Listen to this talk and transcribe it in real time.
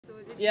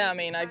Yeah, I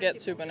mean, I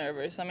get super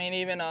nervous. I mean,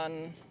 even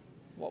on,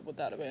 what would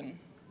that have been,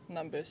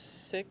 number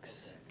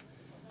 6,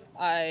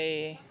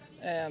 I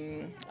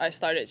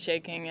started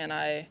shaking, and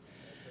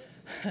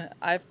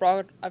I've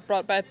brought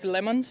back the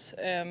lemons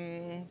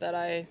that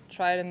I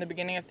tried in the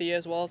beginning of the year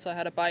as well. So I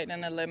had a bite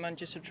and a lemon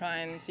just to try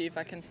and see if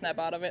I can snap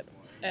out of it.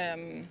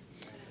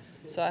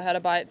 So I had a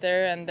bite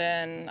there, and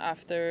then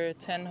after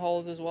 10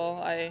 holes as well,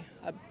 I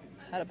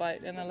had a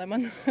bite and a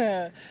lemon.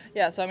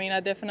 Yeah, so I mean, I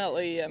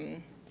definitely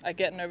I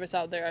get nervous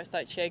out there. I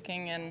start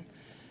shaking, and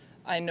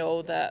I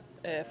know that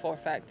for a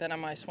fact that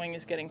my swing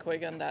is getting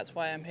quicker, and that's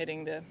why I'm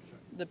hitting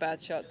the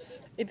bad shots.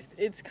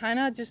 It's kind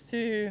of just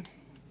to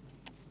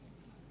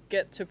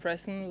get to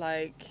present,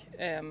 like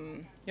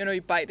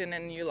you bite and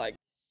then you like,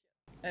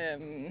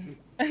 and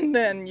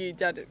then you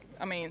did it.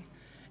 I mean,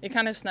 it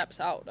kind of snaps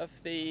out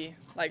of the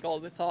all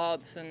the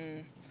thoughts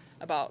and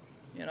about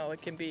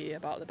it can be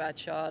about the bad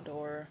shot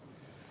or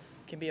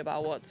it can be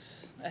about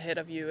what's ahead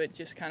of you. It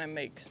just kind of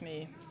makes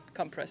me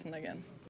come present again.